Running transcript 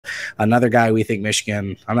Another guy we think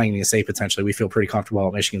Michigan, I'm not even going to say potentially, we feel pretty comfortable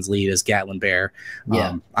about Michigan's lead is Gatlin Bair.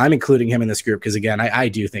 Yeah. I'm including him in this group because, again, I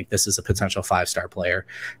do think this is a potential 5-star player.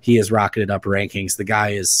 He has rocketed up rankings. The guy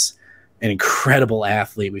is an incredible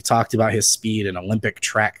athlete. We've talked about his speed and Olympic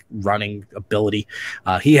track running ability.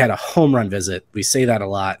 He had a home run visit. We say that a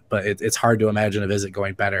lot, but it's hard to imagine a visit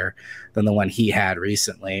going better than the one he had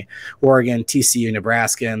recently. Oregon, TCU,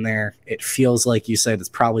 Nebraska in there. It feels like you said it's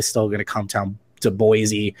probably still going to come down to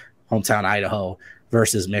Boise, hometown Idaho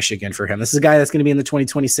versus Michigan for him. This is a guy that's going to be in the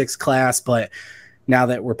 2026 class, but now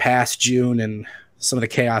that we're past June and some of the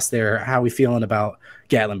chaos there, how are we feeling about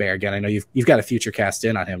Gatlin Bair? Again, I know you've got a future cast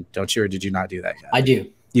in on him, don't you, or did you not do that yet? I do.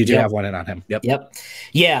 You do have one in on him. Yep.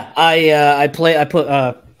 Yeah, I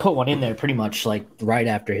put one in there pretty much like right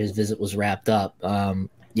after his visit was wrapped up.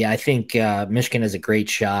 I think Michigan has a great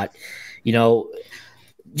shot. You know,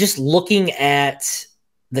 just looking at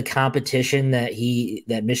the competition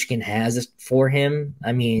that Michigan has for him,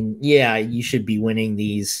 I mean, yeah, you should be winning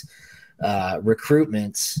these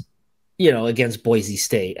recruitments, you know, against Boise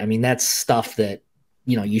State. I mean, that's stuff that,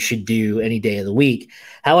 you know, you should do any day of the week.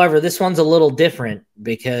 However, this one's a little different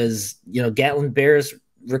because, you know, Gatlin Bair's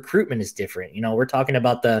recruitment is different. You know, we're talking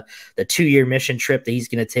about the 2-year mission trip that he's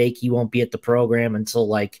going to take. He won't be at the program until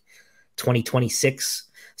like 2026.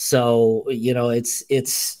 So, you know, it's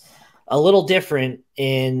a little different.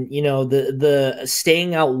 And, you know, the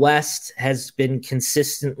staying out west has been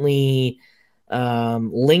consistently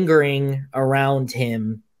lingering around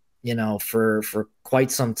him, you know, for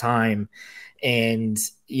quite some time. And,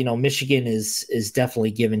 you know, Michigan is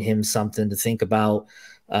definitely giving him something to think about.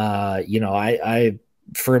 You know, I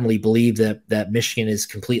firmly believe that Michigan is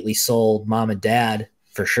completely sold mom and dad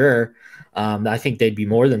for sure. I think they'd be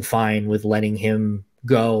more than fine with letting him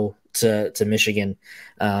go to Michigan.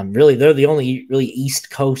 Really, they're the only really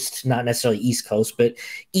East Coast, not necessarily East Coast, but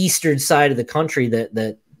Eastern side of the country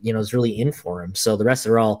that you know, is really in for him. So the rest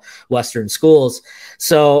are all Western schools.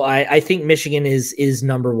 So I think Michigan is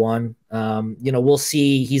number one. You know, we'll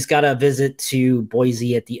see. He's got a visit to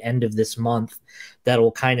Boise at the end of this month. That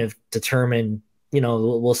will kind of determine, you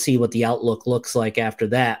know, we'll see what the outlook looks like after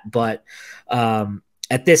that. But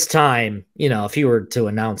at this time, you know, if you were to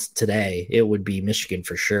announce today, it would be Michigan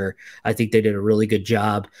for sure. I think they did a really good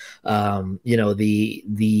job. You know,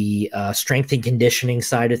 the strength and conditioning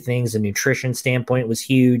side of things, the nutrition standpoint was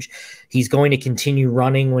huge. He's going to continue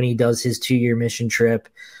running when he does his 2-year mission trip.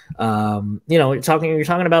 You know, you're talking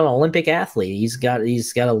about an Olympic athlete. He's got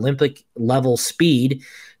Olympic level speed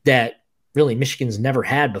that really Michigan's never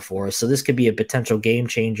had before. So this could be a potential game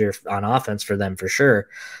changer on offense for them for sure.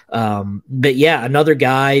 But yeah, another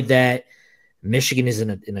guy that Michigan is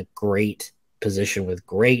in a great position with,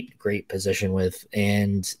 great position with.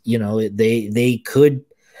 And, you know, they could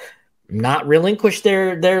not relinquish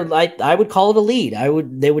their I would call it a lead.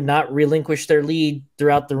 They would not relinquish their lead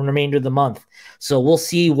throughout the remainder of the month. So we'll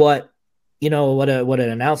see what an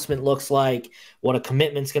announcement looks like, what a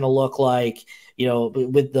commitment's going to look like. You know,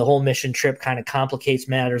 with the whole mission trip kind of complicates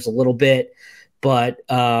matters a little bit, but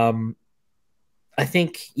I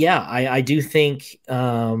think, yeah, I do think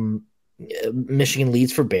Michigan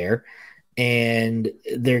leads for Bair, and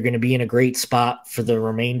they're going to be in a great spot for the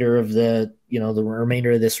remainder of the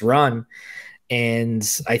remainder of this run. And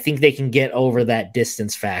I think they can get over that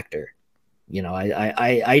distance factor. You know,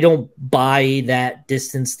 I don't buy that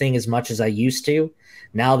distance thing as much as I used to.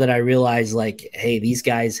 Now that I realize, like, hey, these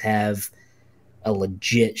guys have a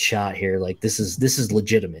legit shot here. Like, this is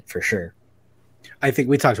legitimate for sure. I think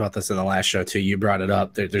we talked about this in the last show too. You brought it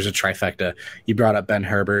up. There's a trifecta. You brought up Ben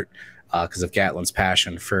Herbert because of Gatlin's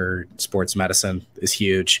passion for sports medicine is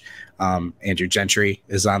huge. Andrew Gentry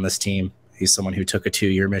is on this team. He's someone who took a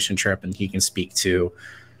 2-year mission trip, and he can speak to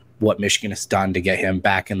what Michigan has done to get him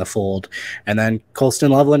back in the fold. And then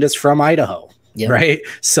Colston Loveland is from Idaho. Yep. Right.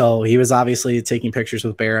 So he was obviously taking pictures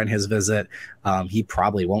with Bair on his visit. He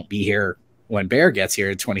probably won't be here when Bair gets here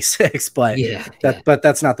at 26, but but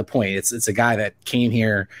that's not the point. It's a guy that came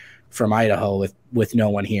here from Idaho with no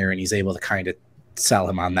one here, and he's able to kind of sell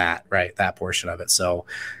him on that, right? That portion of it. So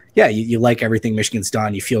yeah, you like everything Michigan's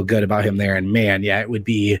done. You feel good about him there, and man, yeah, it would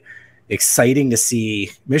be exciting to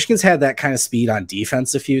see. Michigan's had that kind of speed on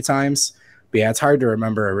defense a few times, but yeah, it's hard to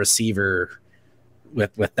remember a receiver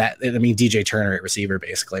with that. I mean, DJ Turner at receiver,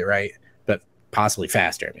 basically, right? But possibly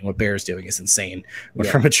faster. I mean, what Bair's doing is insane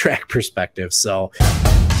from a track perspective. So